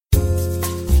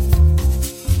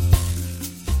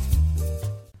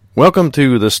Welcome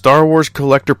to the Star Wars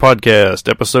Collector Podcast,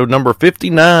 episode number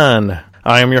 59.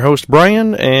 I am your host,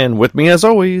 Bryan, and with me, as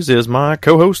always, is my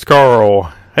co-host,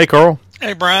 Carl. Hey, Carl.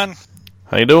 Hey, Bryan.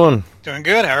 How you doing? Doing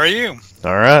good. How are you?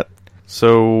 All right.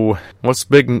 So, what's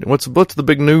the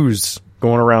big news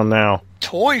going around now?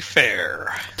 Toy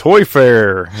Fair. Toy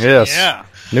Fair, yes. Yeah.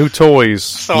 New toys.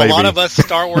 So maybe. A lot of us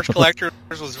Star Wars collectors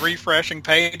was refreshing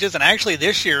pages, and actually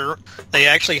this year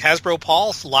Hasbro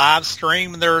Pulse live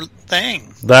streamed their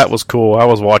thing. That was cool. I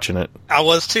was watching it. I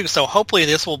was too. So hopefully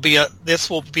this will be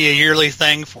a yearly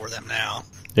thing for them now.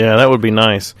 Yeah, that would be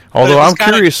nice. Although I'm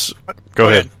curious. Go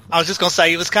ahead. I was just going to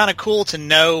say, it was kind of cool to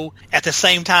know at the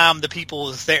same time the people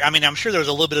was there. I mean, I'm sure there was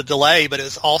a little bit of delay, but it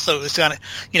was kind of,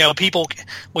 people,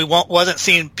 wasn't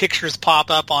seeing pictures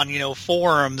pop up on,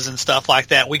 forums and stuff like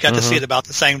that. We got to see it about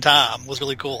the same time. It was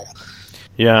really cool.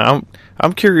 Yeah,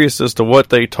 I'm curious as to what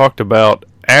they talked about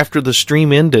after the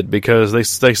stream ended, because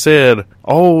they said,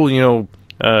 all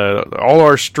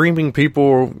our streaming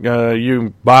people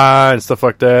you buy and stuff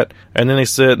like that, and then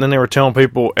they were telling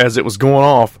people as it was going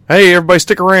off, hey, everybody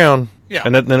stick around. Yeah.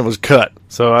 And then it was cut.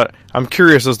 So I'm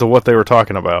curious as to what they were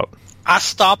talking about. I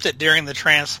stopped it during the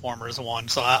Transformers one,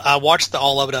 so I watched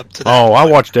all of it up to that point. I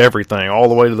watched everything all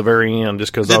the way to the very end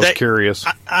just because I was curious.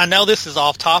 I know this is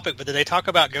off topic, but did they talk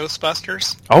about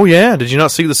Ghostbusters? Oh yeah, did you not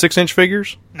see the 6-inch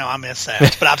figures? No, I missed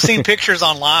that, but I've seen pictures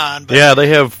online. But yeah, they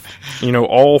have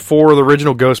all four of the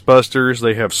original Ghostbusters.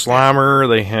 They have Slimer,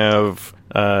 they have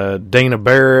Dana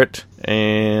Barrett,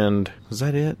 and was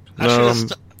that it? I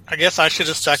guess I should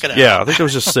have stuck it out. Yeah, I think it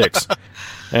was just 6.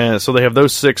 And so they have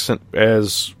those 6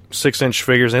 as 6-inch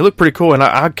figures. They look pretty cool, and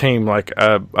I came like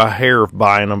a hair of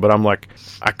buying them, but I'm like,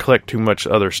 I collect too much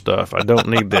other stuff. I don't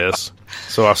need this.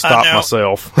 So I stopped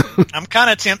myself. I'm kind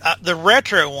of tempted. The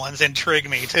retro ones intrigue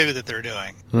me, too, that they're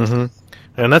doing. Mm-hmm.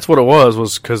 And that's what it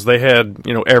was because they had,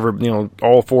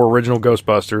 all 4 original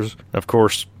Ghostbusters. Of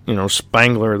course,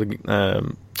 Spangler,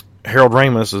 Harold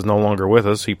Ramis is no longer with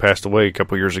us. He passed away a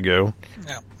couple years ago.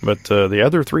 Yeah. But the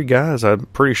other 3 guys, I'm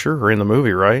pretty sure, are in the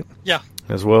movie, right? Yeah.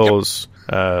 As well as,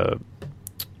 of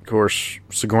course,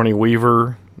 Sigourney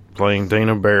Weaver playing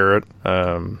Dana Barrett.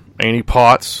 Annie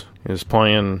Potts is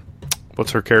playing,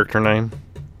 what's her character name?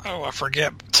 Oh, I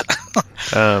forget.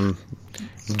 Welcome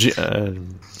Gina?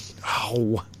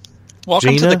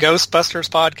 To the Ghostbusters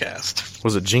podcast.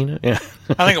 Was it Gina? Yeah.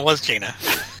 I think it was Gina.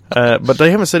 But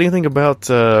they haven't said anything about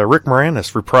Rick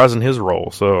Moranis reprising his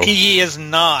role. So he is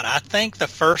not. I think the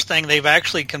first thing they've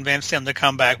actually convinced him to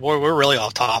come back. Boy, we're really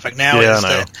off topic now. Yeah, is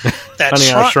that Honey,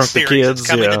 Shrunk I Shrunk series the Kids, is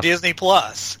coming to Disney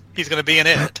Plus. He's going to be in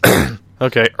it.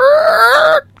 Okay,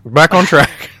 back on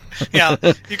track. Yeah,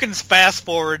 you can fast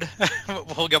forward.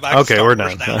 We'll go back. Okay, to we're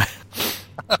Star done.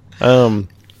 Wars now.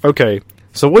 Okay,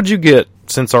 so what'd you get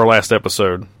since our last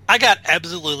episode? I got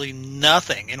absolutely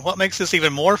nothing. And what makes this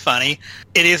even more funny,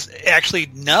 it is actually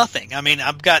nothing. I mean,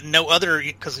 I've got no other,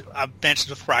 because I've mentioned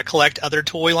before, I collect other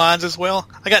toy lines as well.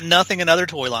 I got nothing in other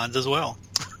toy lines as well.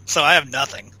 So I have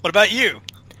nothing. What about you?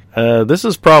 This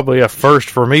is probably a first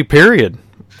for me, period.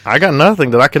 I got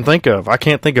nothing that I can think of. I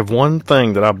can't think of one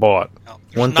thing that I bought.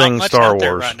 One thing much Star out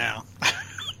there Wars. Right now.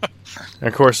 And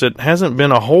of course, it hasn't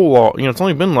been a whole lot. It's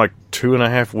only been like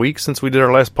 2.5 weeks since we did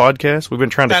our last podcast. We've been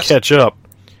trying to catch up.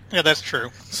 Yeah, that's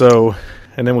true. So,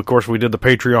 and then of course we did the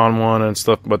Patreon one and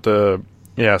stuff. But so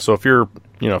if you're,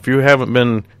 if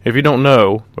you don't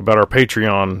know about our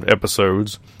Patreon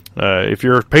episodes, if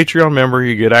you're a Patreon member,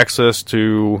 you get access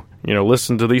to,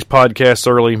 listen to these podcasts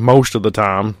early most of the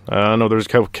time. I know there's a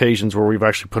couple occasions where we've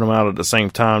actually put them out at the same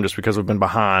time just because we've been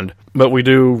behind. But we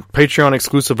do Patreon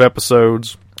exclusive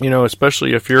episodes.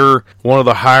 Especially if you're one of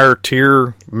the higher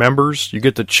tier members, you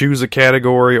get to choose a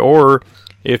category, or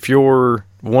if you're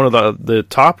one of the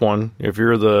top one, if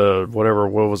you're the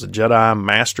Jedi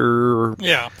Master,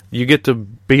 you get to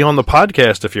be on the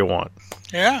podcast if you want.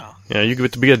 Yeah, you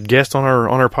get to be a guest on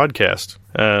our podcast.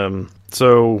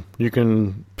 So you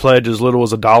can pledge as little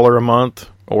as $1 a month,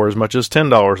 or as much as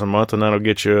 $10 a month, and that'll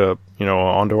get you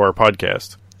onto our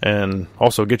podcast, and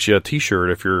also get you a T-shirt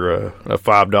if you're a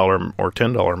 $5 or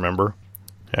 $10 member.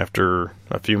 After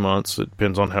a few months, it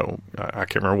depends on how, I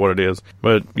can't remember what it is,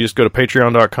 but you just go to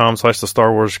patreon.com/the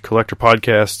Star Wars Collector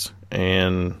Podcast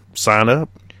and sign up.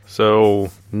 So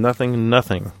nothing.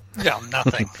 Yeah,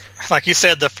 nothing. Like you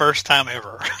said, the first time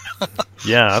ever.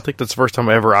 Yeah, I think that's the first time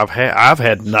ever I've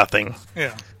had nothing.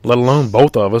 Yeah. Let alone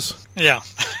both of us. Yeah.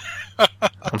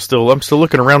 I'm still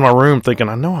looking around my room thinking,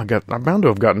 I'm bound to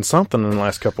have gotten something in the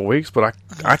last couple of weeks, but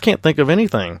I can't think of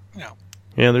anything. Yeah.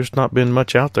 Yeah, there's not been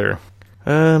much out there.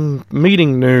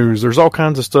 Meeting news. There's all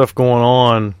kinds of stuff going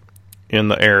on in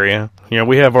the area.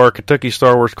 We have our Kentucky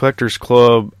Star Wars Collectors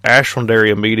Club Ashland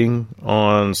area meeting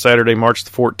on Saturday, March the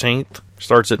 14th.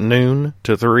 Starts at noon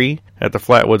to 3 at the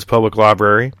Flatwoods Public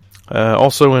Library.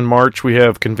 Also in March, we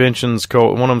have conventions.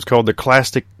 One of them is called the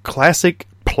Classic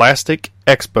Plastic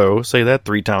Expo. Say that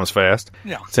 3 times fast.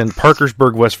 Yeah. It's in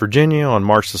Parkersburg, West Virginia on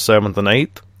March the 7th and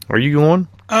 8th. Are you going?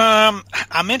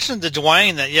 I mentioned to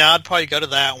Dwayne that, I'd probably go to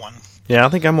that one. Yeah, I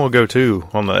think I'm going to go too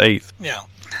on the 8th. Yeah.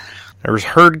 There's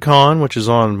HerdCon, which is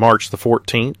on March the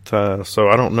 14th. So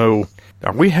I don't know.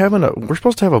 Are we having we're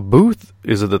supposed to have a booth?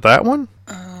 Is it at that one?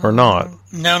 Or not?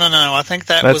 No. I think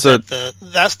that's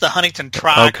the Huntington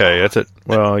Tri-Con. Okay, that's it.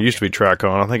 Well, it used to be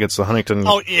Tri-Con. I think it's the Huntington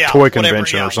Toy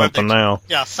Convention or something now.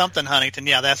 Yeah, something Huntington.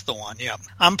 Yeah, that's the one. Yeah.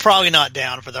 I'm probably not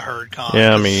down for the HerdCon.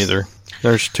 Yeah, me either.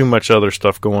 There's too much other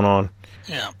stuff going on.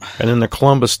 Yeah. And then the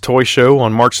Columbus Toy Show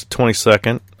on March the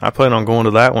 22nd. I plan on going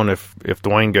to that one if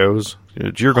Dwayne goes.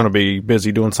 You're going to be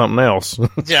busy doing something else.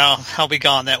 Yeah, I'll be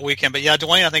gone that weekend. But yeah,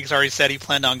 Dwayne, I think, has already said he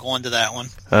planned on going to that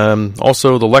one.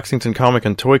 Also, the Lexington Comic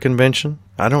and Toy Convention.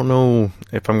 I don't know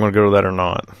if I'm going to go to that or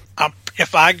not.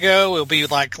 If I go, it'll be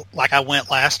like I went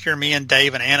last year. Me and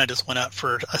Dave and Anna just went up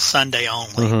for a Sunday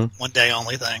only, one day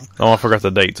only thing. Oh, I forgot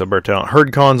the dates. I better tell.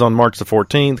 HerdCon's on March the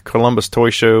 14th. Columbus Toy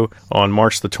Show on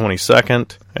March the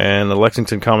 22nd. And the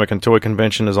Lexington Comic and Toy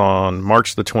Convention is on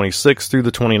March the 26th through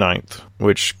the 29th,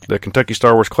 which the Kentucky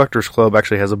Star Wars Collectors Club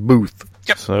actually has a booth.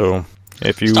 Yep. So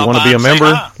if you want to be a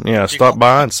member, stop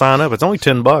by and sign up. It's only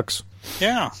 $10.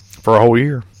 Yeah. For a whole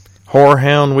year. Horror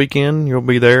Hound Weekend, you'll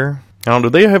be there. Now,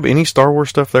 do they have any Star Wars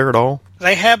stuff there at all?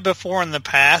 They have before in the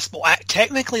past. Well,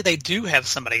 technically, they do have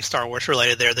somebody Star Wars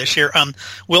related there this year.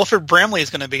 Wilford Brimley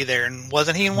is going to be there, and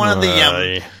wasn't he in one of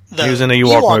the he was in the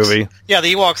Ewok movie. Yeah,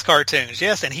 the Ewoks cartoons.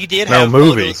 Yes, and he did have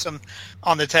photos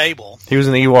on the table. He was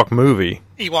in the Ewok movie.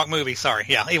 Ewok movie, sorry.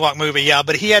 Yeah, Ewok movie, yeah.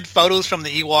 But he had photos from the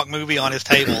Ewok movie on his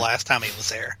table last time he was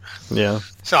there. Yeah.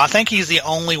 So I think he's the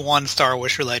only one Star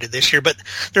Wars related this year. But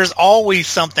there's always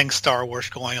something Star Wars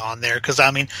going on there. Because,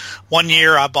 one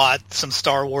year I bought some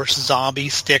Star Wars zombie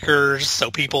stickers.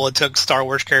 So people had took Star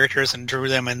Wars characters and drew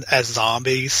them as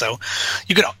zombies. So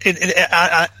you can.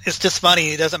 It's just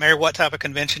funny. It doesn't matter what type of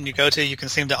convention you go to. You can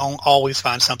seem to always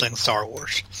find something Star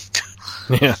Wars.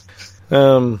 Yeah.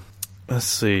 Let's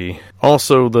see.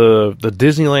 Also, the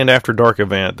Disneyland After Dark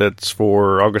event that's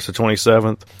for August the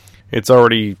 27th. It's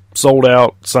already sold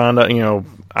out, signed up.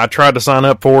 I tried to sign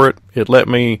up for it. It let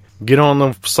me get on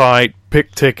the site,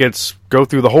 pick tickets, go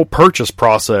through the whole purchase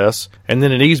process, and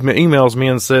then it emails me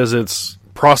and says it's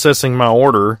processing my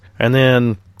order. And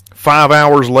then 5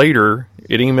 hours later,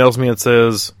 it emails me and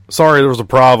says, sorry, there was a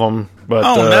problem, but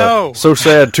no. So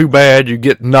sad, too bad, you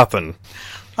get nothing.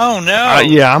 Oh, no.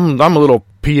 I'm a little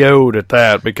PO'd at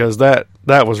that because that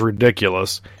was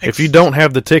ridiculous. If you don't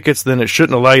have the tickets, then it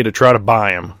shouldn't allow you to try to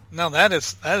buy them. No, that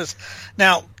is.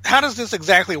 Now, how does this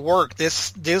exactly work?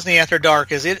 This Disney After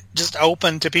Dark, is it just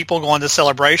open to people going to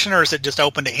Celebration, or is it just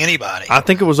open to anybody? I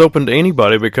think it was open to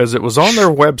anybody because it was on their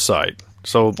website.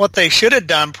 So what they should have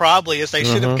done probably is they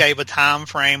should have gave a time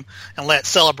frame and let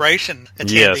Celebration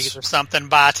attendees or something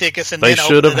buy tickets and then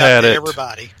open it up to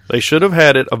everybody. They should have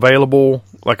had it available,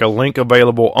 like a link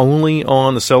available only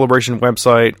on the Celebration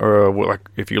website, or like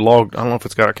if you logged. I don't know if I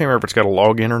can't remember if it's got a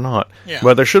login or not. Yeah.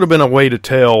 But there should have been a way to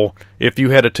tell if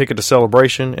you had a ticket to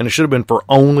Celebration, and it should have been for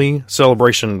only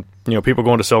Celebration. People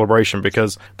going to Celebration,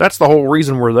 because that's the whole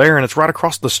reason we're there, and it's right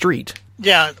across the street.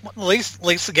 Yeah, at least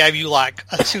they gave you like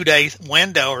a 2-day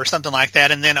window or something like that,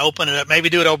 and then open it up. Maybe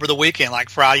do it over the weekend, like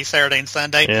Friday, Saturday, and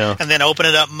Sunday, and then open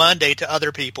it up Monday to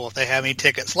other people if they have any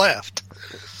tickets left.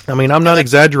 I'm not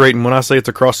exaggerating when I say it's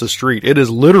across the street. It is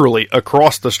literally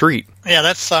across the street. Yeah,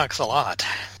 that sucks a lot.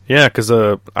 Yeah, because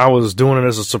I was doing it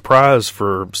as a surprise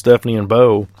for Stephanie and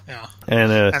Bo. Yeah.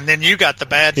 And then you got the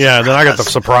bad surprise. Yeah, then I got the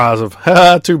surprise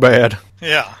of, too bad.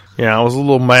 Yeah. Yeah, I was a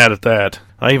little mad at that.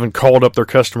 I even called up their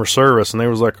customer service, and they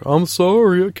was like, I'm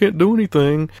sorry, I can't do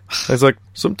anything. It's like,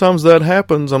 sometimes that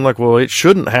happens. I'm like, well, it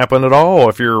shouldn't happen at all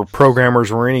if you're programmers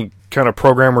or any kind of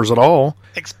programmers at all.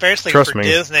 Especially Trust for me.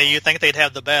 Disney, you think they'd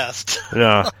have the best.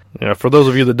 Yeah. For those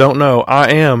of you that don't know,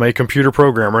 I am a computer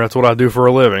programmer. That's what I do for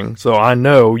a living, so I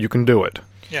know you can do it.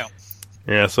 Yeah.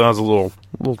 Yeah, so I was a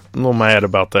little mad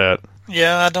about that.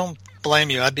 Yeah, I don't blame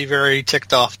you. I'd be very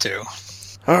ticked off, too.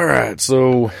 All right,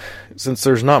 so since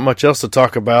there's not much else to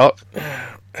talk about,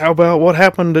 how about what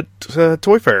happened at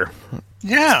Toy Fair?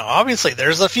 Yeah, obviously,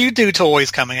 there's a few new toys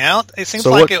coming out. It seems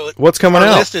what's coming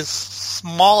out? The list is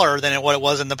smaller than what it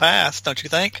was in the past, don't you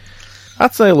think?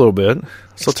 I'd say a little bit.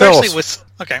 So especially tell us.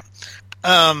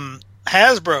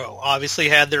 Hasbro obviously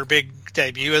had their big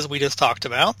debut, as we just talked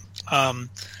about. And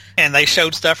and they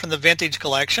showed stuff from the Vintage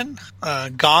Collection.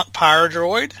 Gaunt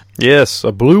Pyrodroid. Yes,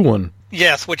 a blue one.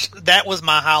 Yes, which that was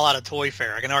my highlight of Toy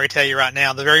Fair. I can already tell you right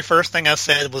now. The very first thing I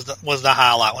said was the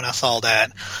highlight when I saw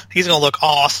that. He's going to look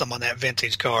awesome on that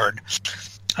vintage card.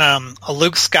 A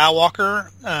Luke Skywalker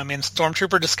in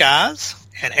Stormtrooper disguise,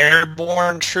 an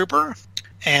Airborne Trooper,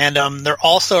 and they're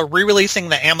also re-releasing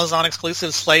the Amazon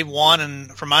exclusive Slave One.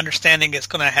 And from my understanding, it's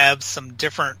going to have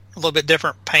a little bit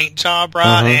different paint job,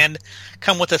 right? And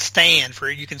come with a stand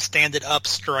for you can stand it up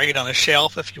straight on a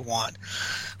shelf if you want.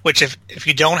 Which, if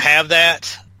you don't have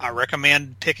that, I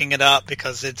recommend picking it up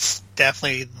because it's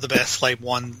definitely the best Slave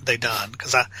One they've done.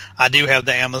 Because I do have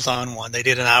the Amazon one. They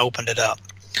did, and I opened it up.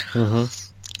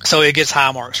 So it gets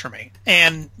high marks for me.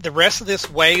 And the rest of this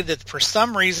wave that for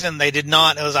some reason they did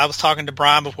not, as I was talking to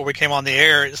Brian before we came on the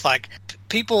air, it's like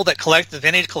people that collect the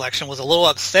Vintage Collection was a little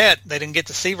upset. They didn't get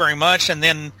to see very much. And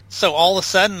then, so all of a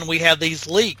sudden we have these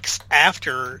leaks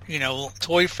after,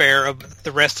 Toy Fair of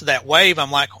the rest of that wave.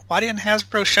 I'm like, why didn't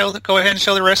Hasbro go ahead and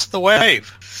show the rest of the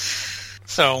wave?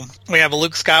 So we have a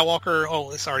Luke Skywalker. Oh,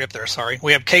 it's already up there. Sorry.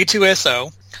 We have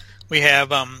K2SO. We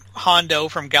have Hondo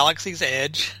from Galaxy's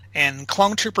Edge and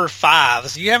Clone Trooper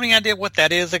 5s. Do you have any idea what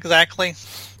that is exactly?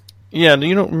 Yeah,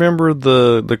 you don't remember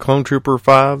the Clone Trooper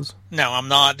 5s? No, I'm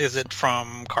not. Is it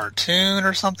from cartoon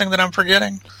or something that I'm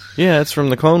forgetting? Yeah, it's from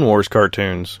the Clone Wars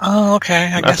cartoons. Oh,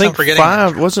 okay. I guess think I'm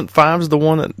forgetting. Wasn't 5s the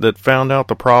one that found out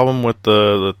the problem with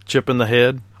the chip in the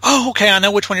head? Oh, okay. I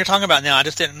know which one you're talking about now. I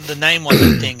just didn't. The name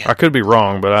wasn't dinging. I could be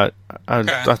wrong, but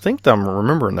I think I'm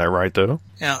remembering that right though.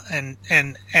 Yeah,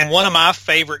 and one of my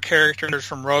favorite characters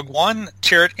from Rogue One,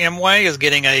 Chirrut Imwe, is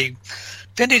getting a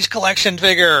Vintage Collection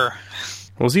figure.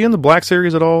 Was he in the Black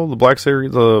Series at all? The Black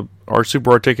Series, our super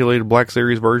articulated Black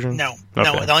Series version? No,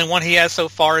 okay. no. The only one he has so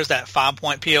far is that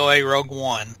 5-point POA Rogue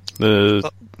One.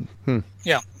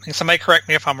 Yeah, somebody correct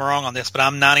me if I'm wrong on this, but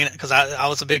I'm 90 because I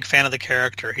was a big fan of the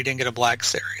character. He didn't get a Black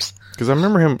Series. Because I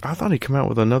remember him. I thought he came out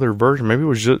with another version. Maybe it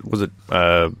was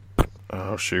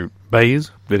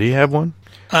Baze? Did he have one?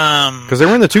 Because they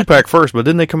were in the 2-pack first, but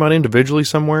didn't they come out individually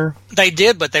somewhere? They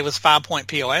did, but they was 5-point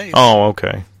POAs. Oh,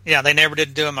 okay. Yeah, they never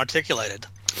did do them articulated.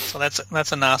 So that's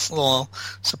a nice little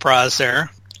surprise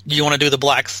there. Do you want to do the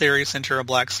Black Series since you're a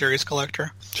Black Series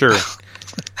collector? Sure.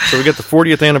 So we got the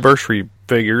 40th anniversary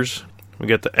figures. We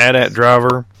got the AT-AT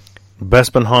driver,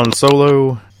 Bespin Han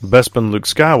Solo, Bespin Luke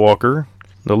Skywalker,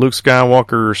 the Luke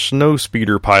Skywalker Snow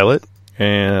Speeder pilot,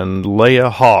 and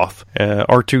Leia Hoth,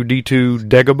 R2-D2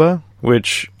 Dagobah,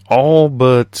 which all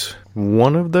but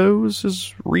one of those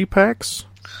is repacks.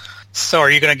 So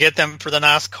are you going to get them for the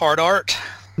nice card art?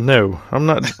 No, I'm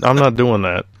not doing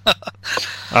that.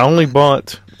 I only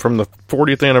bought from the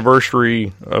 40th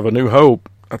anniversary of A New Hope.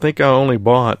 I think I only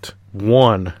bought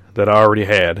one that I already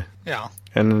had. Yeah.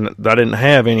 And I didn't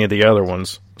have any of the other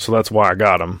ones, so that's why I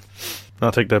got them.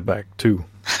 I'll take that back, too.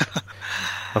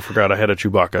 I forgot I had a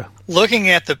Chewbacca. Looking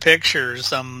at the pictures,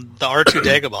 the R2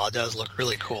 Dagobah does look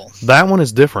really cool. That one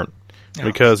is different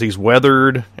because he's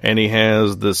weathered and he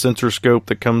has the sensor scope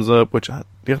that comes up, which I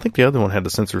think the other one had the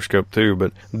sensor scope too,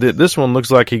 but this one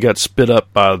looks like he got spit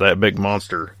up by that big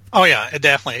monster. Oh yeah, it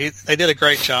definitely. They did a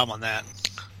great job on that.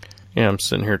 Yeah, I'm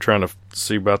sitting here trying to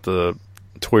see about the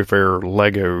Toy Fair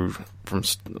Lego from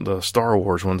the Star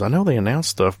Wars ones. I know they announced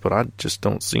stuff, but I just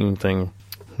don't see anything.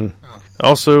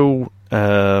 Also,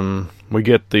 we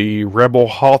get the Rebel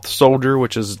Hoth Soldier,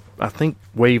 which is, I think,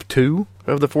 Wave 2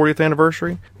 of the 40th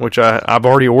anniversary, which I've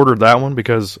already ordered that one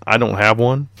because I don't have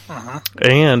one.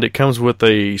 And it comes with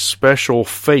a special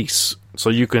face, so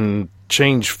you can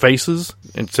change faces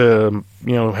and to,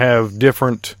 have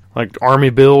different, like, army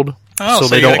build. Oh, so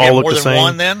they don't all look the same.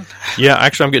 One, then? Yeah,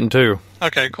 actually, I'm getting 2.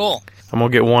 Okay, cool. I'm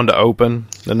going to get one to open,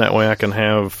 then that way I can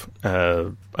have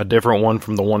a different one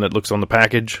from the one that looks on the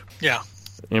package. Yeah.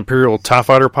 Imperial TIE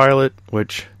Fighter pilot,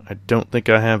 which I don't think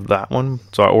I have that one,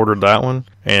 so I ordered that one.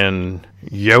 And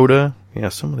Yoda. Yeah,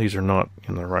 some of these are not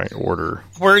in the right order.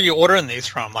 Where are you ordering these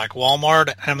from? Like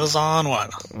Walmart, Amazon,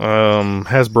 what?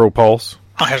 Hasbro Pulse.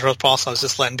 Oh, Hasbro Pulse. I was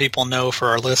just letting people know for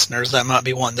our listeners that might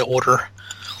be one to order.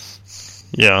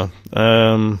 Yeah.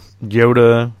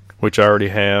 Yoda, which I already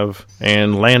have,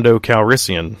 and Lando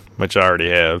Calrissian, which I already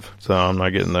have, so I'm not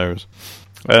getting those.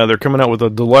 They're coming out with a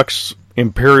deluxe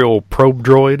Imperial probe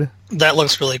droid. That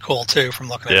looks really cool, too, from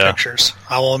looking at pictures.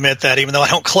 I will admit that, even though I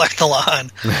don't collect the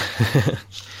line.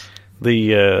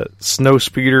 The Snow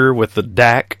Speeder with the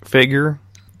DAC figure.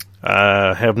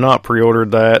 I have not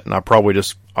pre-ordered that, and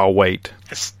I'll wait.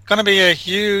 It's going to be a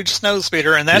huge snow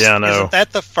speeder, and isn't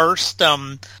that the first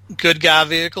good guy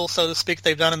vehicle, so to speak,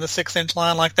 they've done in the 6-inch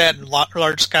line like that,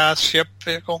 large sky ship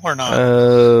vehicle, or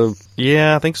not?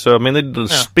 Yeah, I think so. I mean, they did the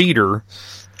speeder,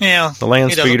 Yeah. The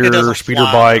land He speeder, doesn't speeder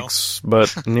fly, bikes,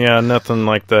 but yeah, nothing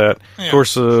like that. Yeah. Of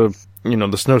course, the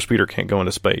snow speeder can't go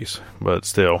into space, but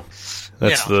still,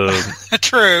 that's the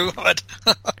true. But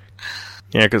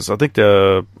yeah, because I think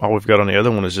all we've got on the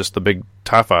other one is just the big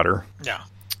TIE fighter. yeah.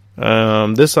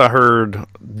 This I heard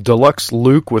deluxe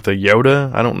Luke with a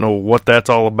Yoda. I don't know what that's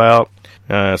all about.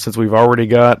 Since we've already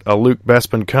got a Luke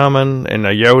Bespin coming and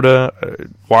a Yoda,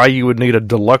 why you would need a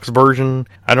deluxe version,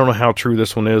 I don't know how true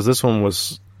this one is. This one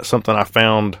was something I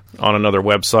found on another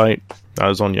website. I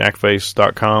was on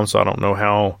yakface.com, so I don't know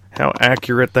how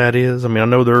accurate that is. I mean, I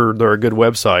know they're a good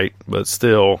website, but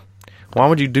still, why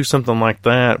would you do something like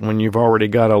that when you've already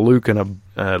got a Luke and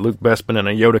a Luke Bespin and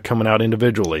a Yoda coming out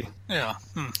individually? Yeah.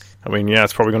 I mean, yeah,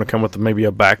 it's probably going to come with maybe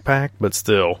a backpack, but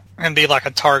still. And be like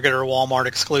a Target or Walmart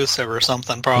exclusive or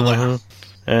something, probably. Mm-hmm.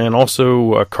 And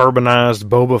also a carbonized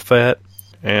Boba Fett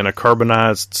and a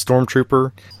carbonized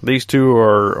Stormtrooper. These two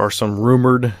are some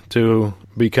rumored to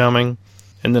be coming.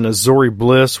 And then a Zori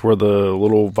Bliss where the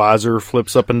little visor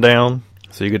flips up and down,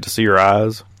 so you get to see her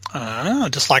eyes.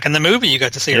 Just like in the movie, you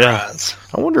got to see her eyes.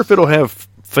 I wonder if it'll have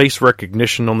face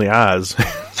recognition on the eyes.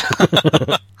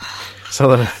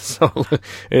 So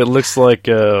it looks like,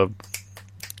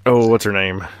 what's her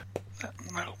name?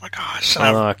 Oh my gosh,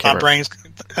 I can't my brain's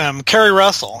Carrie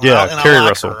Russell. Yeah, Carrie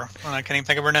Russell. Her, and I can't even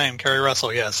think of her name. Carrie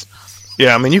Russell. Yes.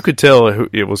 Yeah, I mean, you could tell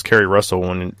it was Carrie Russell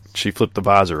when she flipped the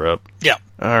visor up. Yeah.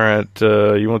 All right,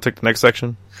 you want to take the next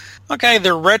section? Okay,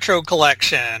 the retro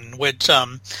collection, which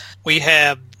we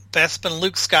have Bespin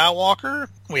Luke Skywalker,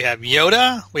 we have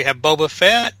Yoda, we have Boba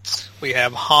Fett, we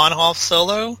have Han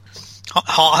Solo.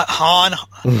 Han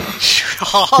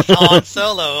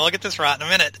Solo. I'll get this right in a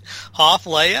minute. Hoth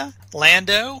Leia,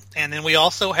 Lando, and then we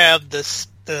also have the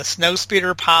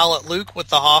Snowspeeder pilot Luke with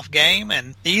the Hoth game,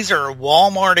 and these are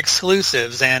Walmart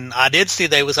exclusives, and I did see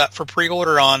they was up for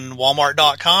pre-order on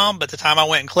Walmart.com, but the time I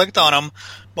went and clicked on them,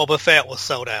 Boba Fett was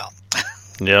sold out.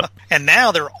 Yep. And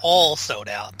now they're all sold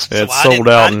out. It's sold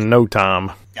out in no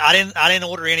time. I didn't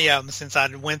order any of them since I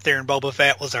went there and Boba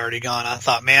Fett was already gone. I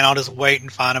thought, man, I'll just wait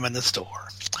and find them in the store.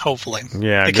 Hopefully.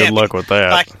 Yeah, good luck with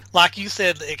that. Like you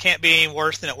said, it can't be any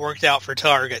worse than it worked out for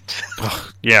Target.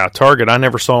 Yeah, Target, I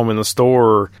never saw them in the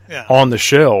store on the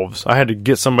shelves. I had to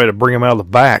get somebody to bring them out of the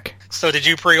back. So did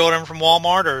you pre-order them from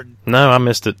Walmart? Or no, I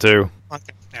missed it too.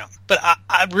 Okay. Yeah. But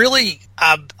I really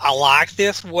like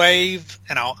this wave,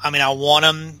 and I want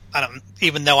them.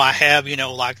 Even though I have,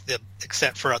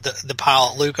 except for the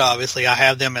pilot Luke, obviously I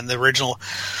have them in the original.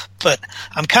 But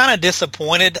I'm kind of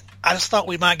disappointed. I just thought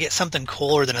we might get something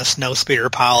cooler than a Snowspeeder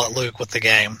pilot Luke with the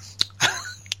game.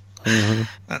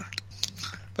 Mm-hmm.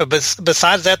 But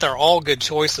besides that, they're all good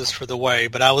choices for the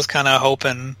wave. But I was kind of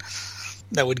hoping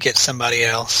that we'd get somebody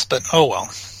else. But oh well.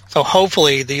 So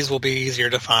hopefully these will be easier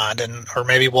to find, or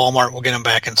maybe Walmart will get them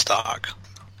back in stock.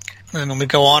 And when we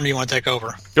go on, do you want to take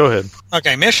over? Go ahead.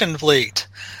 Okay, Mission Fleet.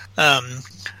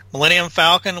 Millennium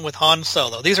Falcon with Han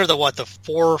Solo. These are the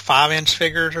 4 or 5 inch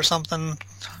figures or something?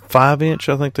 5 inch,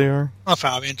 I think they are. Oh,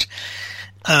 5 inch.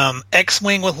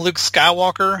 X-Wing with Luke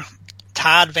Skywalker.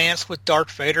 TIE Advance with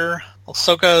Darth Vader.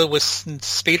 Ahsoka with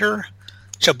Speeder.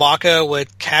 Chewbacca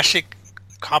with Kashyyyk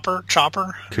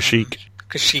Chopper.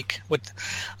 Kashyyyk with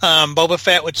Boba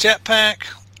Fett with Jetpack,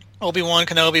 Obi-Wan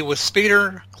Kenobi with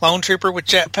Speeder, Clone Trooper with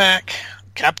Jetpack,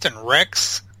 Captain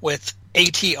Rex with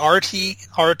ATRT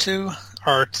R2.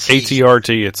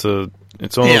 ATRT, it's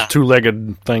one of those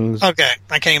two-legged things. Okay,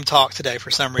 I can't even talk today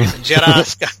for some reason.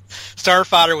 Jedi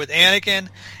Starfighter with Anakin,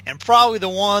 and probably the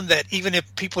one that even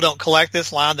if people don't collect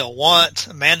this line, they'll want,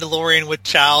 Mandalorian with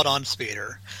Child on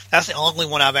Speeder. That's the only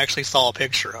one I've actually saw a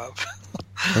picture of.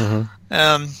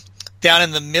 Mm-hmm. Down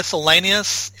in the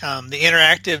miscellaneous, the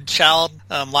interactive child,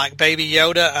 like Baby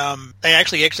Yoda, they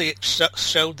actually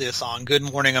showed this on Good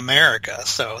Morning America.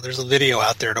 So there's a video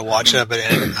out there to watch of it.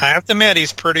 And I have to admit,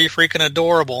 he's pretty freaking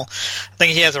adorable. I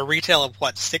think he has a retail of,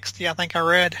 $60, I think I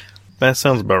read? That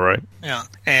sounds about right. Yeah.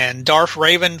 And Darth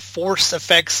Raven Force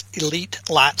Effects Elite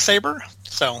Lightsaber.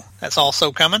 So that's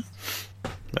also coming.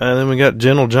 And then we got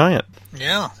Gentle Giant.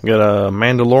 Yeah. We got a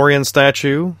Mandalorian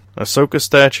statue, Ahsoka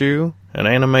statue, an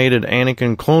animated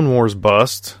Anakin Clone Wars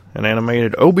bust, an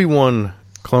animated Obi-Wan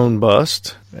clone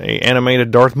bust, a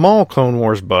animated Darth Maul Clone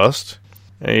Wars bust,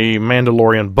 a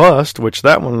Mandalorian bust, which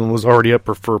that one was already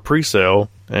up for pre-sale,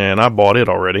 and I bought it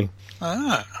already.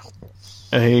 Ah.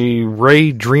 A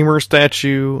Rey Dreamer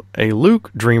statue, a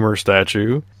Luke Dreamer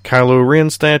statue, Kylo Ren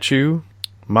statue,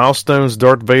 Milestones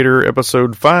Darth Vader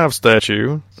Episode 5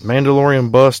 statue,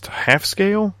 Mandalorian bust half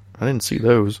scale. I didn't see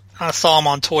those. I saw them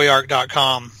on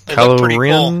toyark.com. They look pretty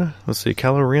cool. Let's see,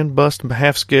 Kylo Ren bust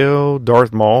half scale,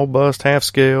 Darth Maul bust half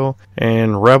scale,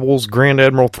 and Rebels Grand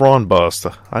Admiral Thrawn bust.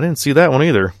 I didn't see that one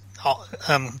either.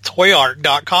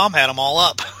 Toyark.com had them all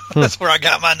up. That's where I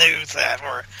got my news at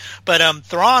for it. But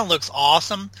Thrawn looks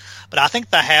awesome. But I think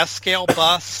the half-scale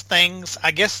bust things,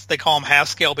 I guess they call them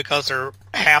half-scale because they're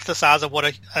half the size of what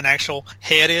an actual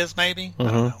head is, maybe. I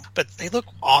don't know. But they look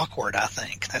awkward, I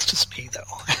think. That's just me,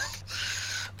 though.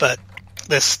 But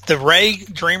the Rey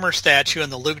Dreamer statue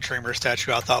and the Luke Dreamer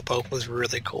statue, I thought both was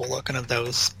really cool looking of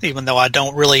those. Even though I've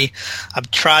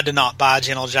tried to not buy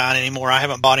Gentle Giant anymore. I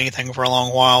haven't bought anything for a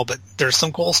long while, but there's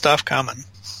some cool stuff coming.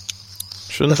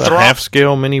 Shouldn't the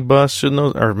half-scale mini bust,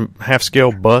 or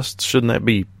half-scale busts, shouldn't that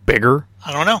be bigger?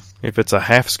 I don't know. If it's a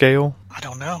half-scale? I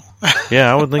don't know.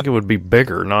 Yeah, I would think it would be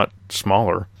bigger, not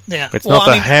smaller. Yeah. It's not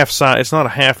half size. It's not a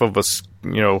half of a,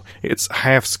 it's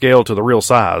half scale to the real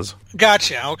size.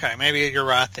 Gotcha. Okay, maybe you're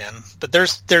right then. But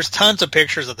there's tons of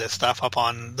pictures of this stuff up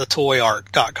on the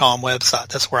toyark.com website.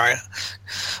 That's where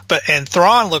and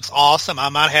Thrawn looks awesome. I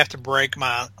might have to break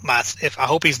my if I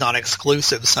hope he's not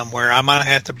exclusive somewhere. I might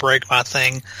have to break my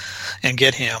thing and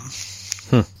get him.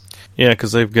 Yeah,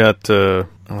 because they've got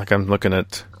like I'm looking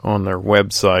at on their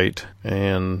website,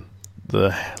 and the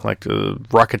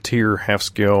Rocketeer half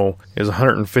scale is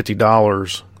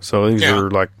 $150. So these are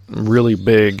like really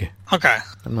big. Okay.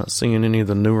 I'm not seeing any of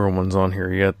the newer ones on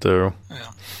here yet, though.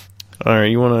 Yeah. All right,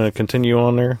 you want to continue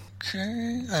on there? Okay.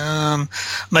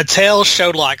 Mattel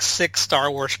showed like 6 Star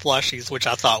Wars plushies, which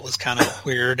I thought was kind of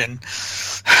weird and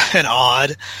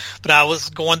odd. But I was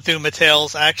going through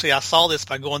Mattel's. Actually, I saw this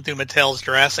by going through Mattel's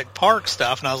Jurassic Park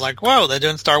stuff, and I was like, "Whoa, they're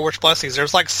doing Star Wars plushies."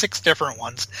 There's like 6 different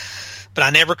ones, but I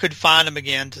never could find them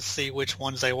again to see which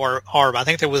ones they were. But I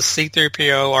think there was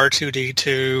C-3PO,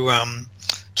 R2-D2,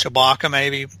 Chewbacca,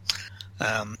 maybe.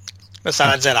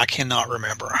 Besides that, I cannot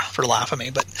remember for the life of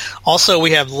me. But also,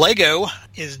 we have Lego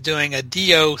is doing a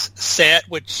Dio set,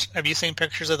 which, have you seen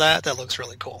pictures of that? That looks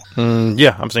really cool.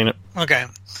 Yeah, I've seen it. Okay.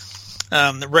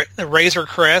 The Razor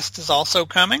Crest is also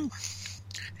coming.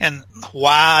 And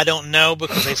why, I don't know,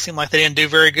 because they seem like they didn't do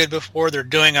very good before. They're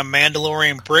doing a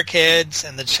Mandalorian Brickheads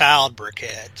and the Child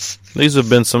Brickheads. These have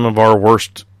been some of our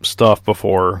worst stuff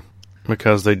before,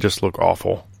 because they just look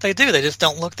awful. They do. They just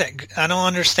don't look that good. I don't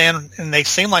understand. And they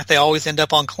seem like they always end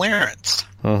up on clearance.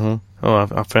 Oh,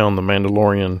 I found the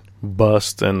Mandalorian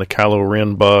bust and the Kylo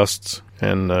Ren busts.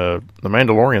 And the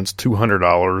Mandalorian's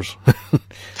 $200.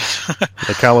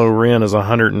 The Kylo Ren is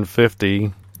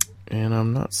 $150. And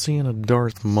I'm not seeing a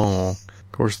Darth Maul.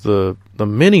 Of course, the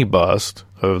mini bust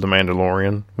of the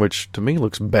Mandalorian, which to me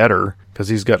looks better, because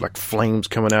he's got like flames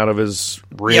coming out of his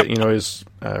wrist, his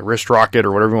wrist rocket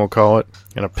or whatever you want to call it,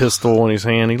 and a pistol in his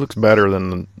hand. He looks better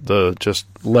than the just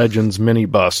Legends mini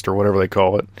bust or whatever they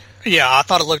call it. Yeah, I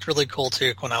thought it looked really cool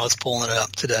too when I was pulling it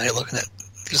up today, looking at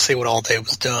to see what all day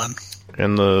was done.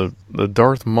 And the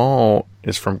Darth Maul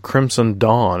is from Crimson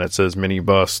Dawn. It says mini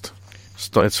bust.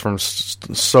 It's from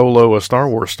Solo, a Star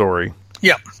Wars story.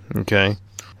 Yep. Okay.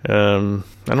 I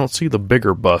don't see the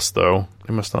bigger bust, though.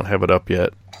 They must not have it up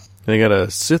yet. They got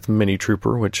a Sith mini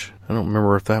trooper, which I don't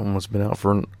remember if that one was been out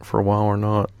for a while or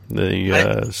not.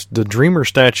 The Dreamer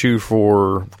statue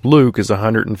for Luke is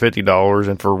 $150,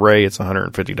 and for Rey it's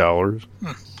 $150.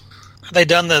 Have they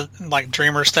done the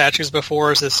Dreamer statues before,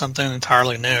 or is this something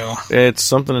entirely new? It's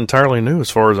something entirely new as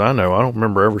far as I know. I don't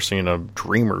remember ever seeing a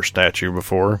Dreamer statue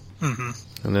before. Mm-hmm.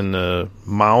 And then the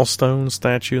Milestone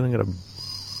statue, they got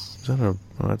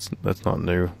that's not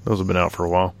new. Those have been out for a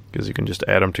while, because you can just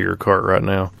add them to your cart right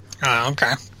now. Oh,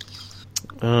 okay.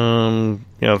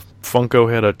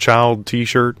 Funko had a child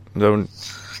t-shirt.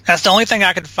 That's the only thing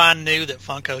I could find new that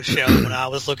Funko showed when I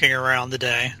was looking around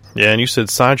today. Yeah, and you said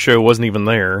Sideshow wasn't even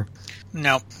there.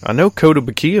 Nope. I know Coda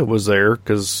Bakia was there,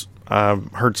 because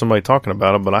I've heard somebody talking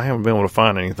about it, but I haven't been able to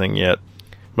find anything yet.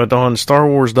 But on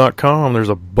StarWars.com, there's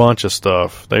a bunch of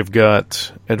stuff. They've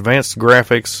got Advanced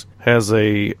Graphics has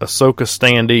a Ahsoka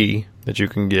standee that you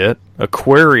can get.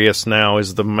 Aquarius now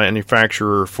is the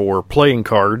manufacturer for playing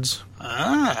cards.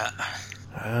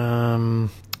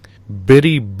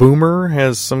 Biddy Boomer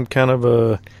has some kind of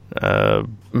a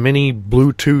mini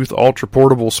Bluetooth ultra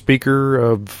portable speaker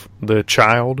of the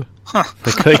child. Huh.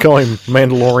 They call him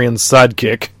Mandalorian's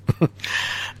sidekick.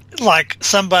 Like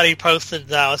somebody posted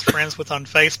that I was friends with on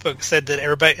Facebook said that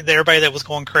everybody that was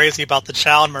going crazy about the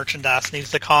child merchandise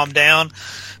needs to calm down,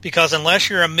 because unless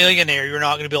you're a millionaire, you're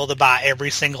not going to be able to buy every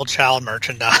single child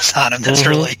merchandise item that's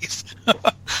released.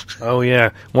 Oh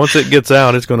yeah, once it gets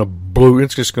out, it's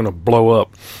just going to blow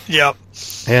up. Yep.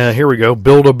 And here we go.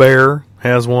 Build-A-Bear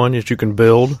has one that you can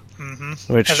build. Mm-hmm.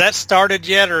 Which has that started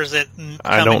yet, or is it coming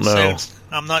I don't know. soon?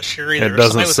 I'm not sure either. It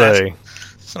doesn't say.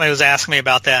 Somebody was asking me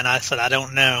about that, and I said I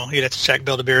don't know. You'd have to check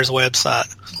Build-A-Beer's website.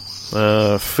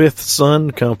 Fifth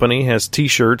Sun Company has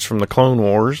T-shirts from the Clone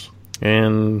Wars,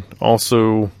 and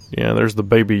also, there's the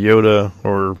Baby Yoda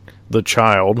or the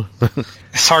child.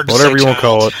 It's hard to whatever say you want to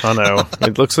call it. child. I know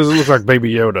it looks like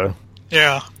Baby Yoda.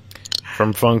 Yeah.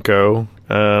 From Funko,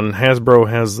 and Hasbro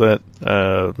has that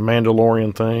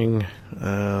Mandalorian thing.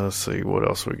 Let's see what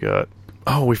else we got.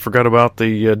 Oh, we forgot about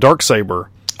the Darksaber.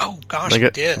 Oh gosh, we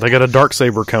did. They got a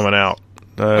Darksaber coming out.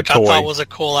 Which toy. I thought was a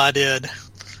cool idea.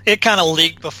 It kind of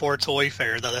leaked before Toy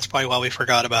Fair, though. That's probably why we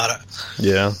forgot about it.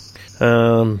 Yeah.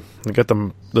 We got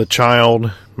the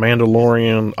child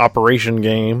Mandalorian Operation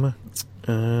game.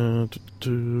 Legos.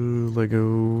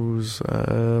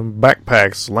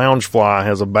 Backpacks. Loungefly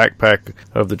has a backpack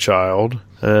of the child.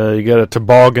 You got a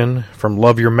toboggan from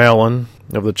Love Your Melon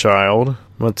of the child.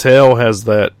 Mattel has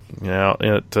that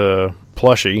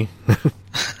plushie.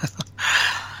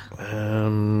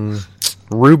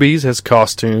 Ruby's has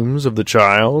costumes of the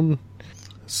child.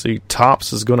 See,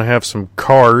 Topps is going to have some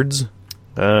cards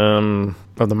of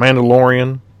the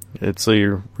Mandalorian. It's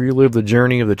a relive the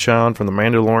journey of the child from the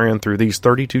Mandalorian through these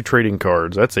 32 trading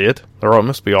cards. That's it.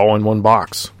 Must be all in one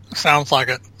box. Sounds like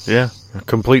it. Yeah, a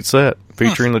complete set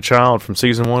featuring the child from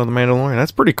season 1 of the Mandalorian.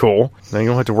 That's pretty cool. Now you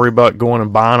don't have to worry about going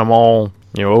and buying them all,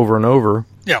 over and over.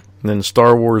 Yeah. And then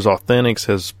Star Wars Authentics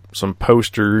has some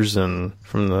posters and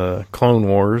from the Clone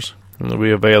Wars. And they'll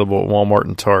be available at Walmart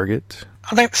and Target.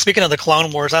 I think, speaking of the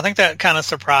Clone Wars, I think that kind of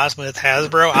surprised me with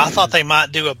Hasbro. I thought they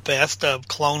might do a best of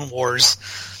Clone Wars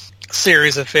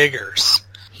series of figures.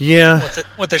 Yeah.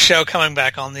 With the show coming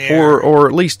back on the air. Or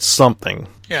at least something.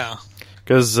 Yeah.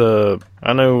 Because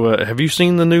I know, have you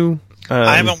seen the new...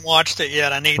 I haven't watched it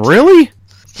yet. I need to. Really?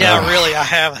 Yeah, really, I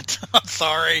haven't. I'm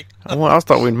sorry. Well, I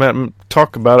thought we'd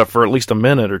talk about it for at least a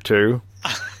minute or two.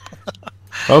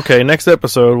 Okay, next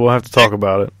episode we'll have to talk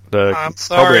about it. I'm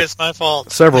sorry, it's my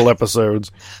fault. Several episodes.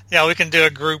 Yeah, we can do a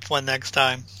group one next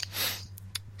time.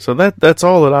 So that's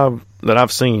all that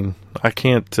I've seen. I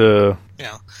can't.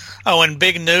 Yeah. Oh, and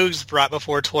big news right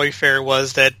before Toy Fair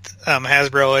was that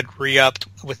Hasbro had re-upped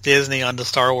with Disney on the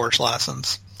Star Wars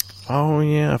license. Oh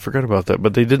yeah, I forgot about that.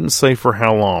 But they didn't say for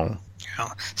how long. Yeah.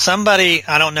 Somebody,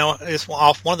 I don't know, it's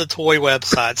off one of the toy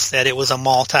websites said it was a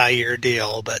multi-year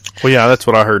deal, but... Well, yeah, that's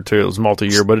what I heard too. It was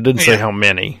multi-year, but it didn't say how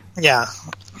many. Yeah.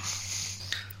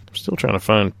 I'm still trying to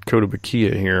find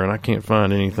Kotobukiya here, and I can't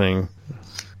find anything.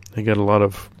 They got a lot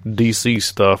of DC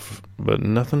stuff, but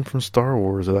nothing from Star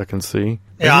Wars that I can see.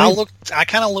 Yeah, I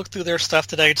kind of looked through their stuff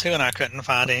today too, and I couldn't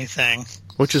find anything.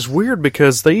 Which is weird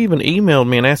because they even emailed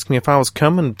me and asked me if I was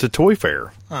coming to Toy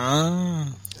Fair.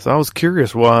 Oh. So I was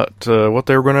curious what they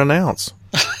were going to announce.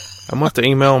 I must have to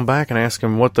email them back and ask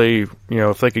them what they,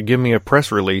 if they could give me a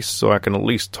press release so I can at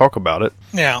least talk about it.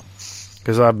 Yeah.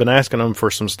 Because I've been asking them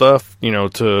for some stuff,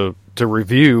 to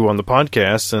review on the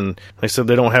podcast, and they said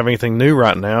they don't have anything new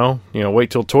right now.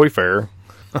 Wait till Toy Fair.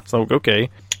 So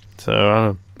okay.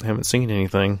 So I haven't seen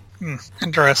anything.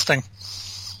 Interesting.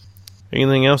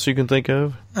 Anything else you can think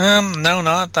of? No,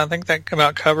 not. I think that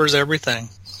about covers everything.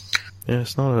 Yeah,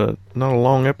 it's not a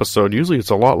long episode. Usually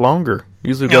it's a lot longer.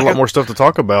 Usually we've got a lot more stuff to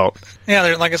talk about.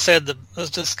 Yeah, like I said,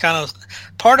 it's just kind of...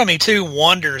 Part of me, too,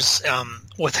 wonders,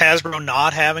 with Hasbro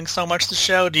not having so much to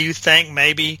show, do you think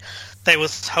maybe they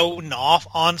was holding off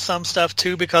on some stuff,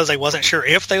 too, because they wasn't sure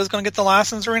if they was going to get the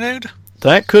license renewed?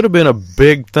 That could have been a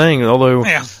big thing, although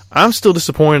I'm still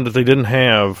disappointed that they didn't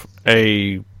have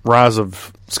a Rise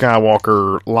of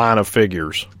Skywalker line of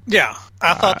figures. Yeah,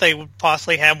 I thought they would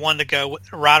possibly have one to go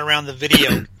right around the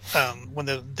video when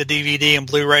the DVD and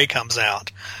Blu-ray comes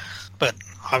out, but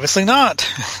obviously not.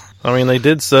 I mean, they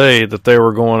did say that they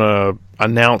were going to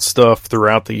announce stuff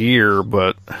throughout the year,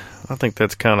 but I think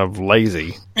that's kind of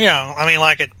lazy. Yeah, I mean,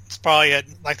 it's probably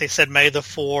like they said, May the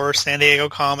 4th, San Diego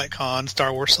Comic-Con,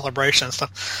 Star Wars Celebration,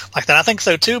 stuff like that. I think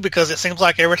so too, because it seems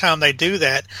like every time they do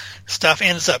that, stuff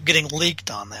ends up getting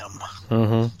leaked on them.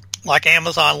 Mm-hmm. Like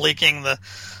Amazon leaking the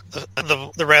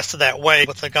rest of that wave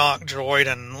with the Gonk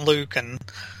droid and Luke in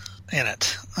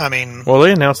it. I mean, well,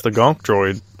 they announced the Gonk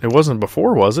droid. It wasn't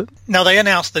before, was it? No, they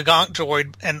announced the Gonk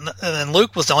droid, and then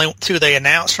Luke was the only two they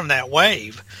announced from that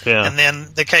wave. Yeah. And then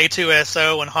the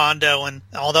K2SO and Hondo and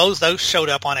all those showed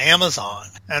up on Amazon,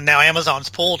 and now Amazon's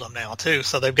pulled them now too,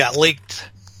 so they've got leaked.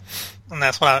 And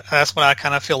that's what I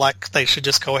kind of feel like they should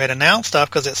just go ahead and announce stuff,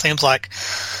 because it seems like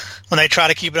when they try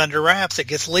to keep it under wraps, it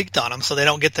gets leaked on them, so they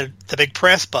don't get the big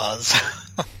press buzz.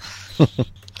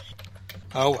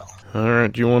 Oh well. All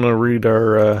right, do you want to read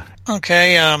our...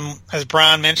 Okay, as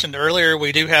Brian mentioned earlier,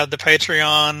 we do have the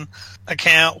Patreon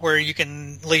account where you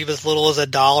can leave as little as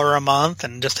 $1 a month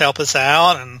and just help us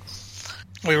out, and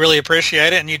we really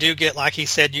appreciate it. And you do get, like he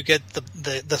said, you get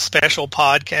the special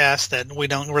podcast that we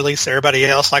don't release to everybody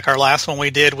else. Like our last one we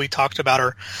did, we talked about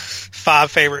our 5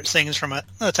 favorite things from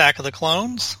Attack of the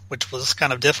Clones, which was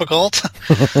kind of difficult.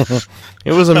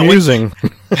 It was amusing.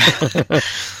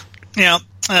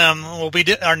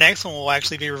 Our next one will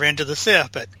actually be Revenge of the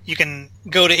Sith, but you can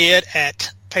go to it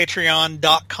at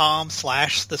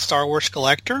patreon.com/the Star Wars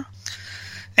Collector.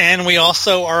 And we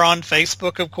also are on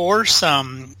Facebook, of course,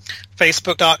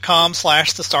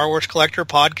 facebook.com/the Star Wars Collector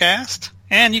podcast.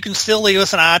 And you can still leave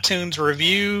us an iTunes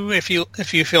review if you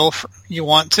feel you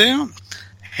want to.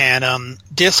 And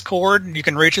Discord, you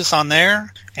can reach us on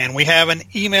there. And we have an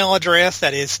email address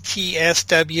that is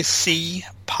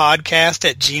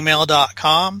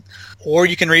tswcpodcast@gmail.com. Or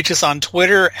you can reach us on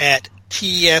Twitter at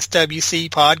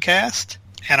tswcpodcast.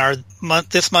 And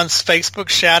this month's Facebook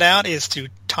shout-out is to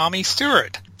Tommy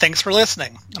Stewart. Thanks for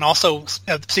listening. And also,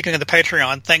 speaking of the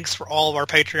Patreon, thanks for all of our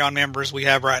Patreon members we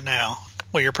have right now.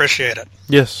 We appreciate it.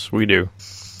 Yes, we do.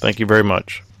 Thank you very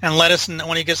much. And let us know,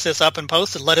 when he gets this up and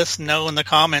posted, let us know in the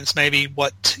comments maybe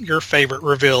what your favorite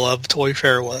reveal of Toy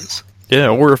Fair was. Yeah,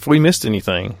 or if we missed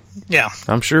anything. Yeah.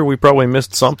 I'm sure we probably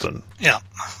missed something. Yeah.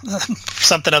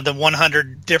 Something of the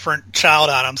 100 different child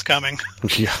items coming.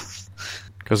 Yeah.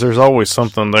 Because there's always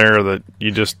something there that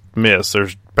you just miss.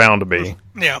 There's bound to be.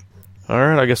 Yeah. All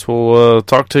right, I guess we'll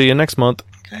talk to you next month.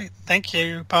 Okay, thank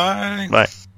you. Bye. Bye.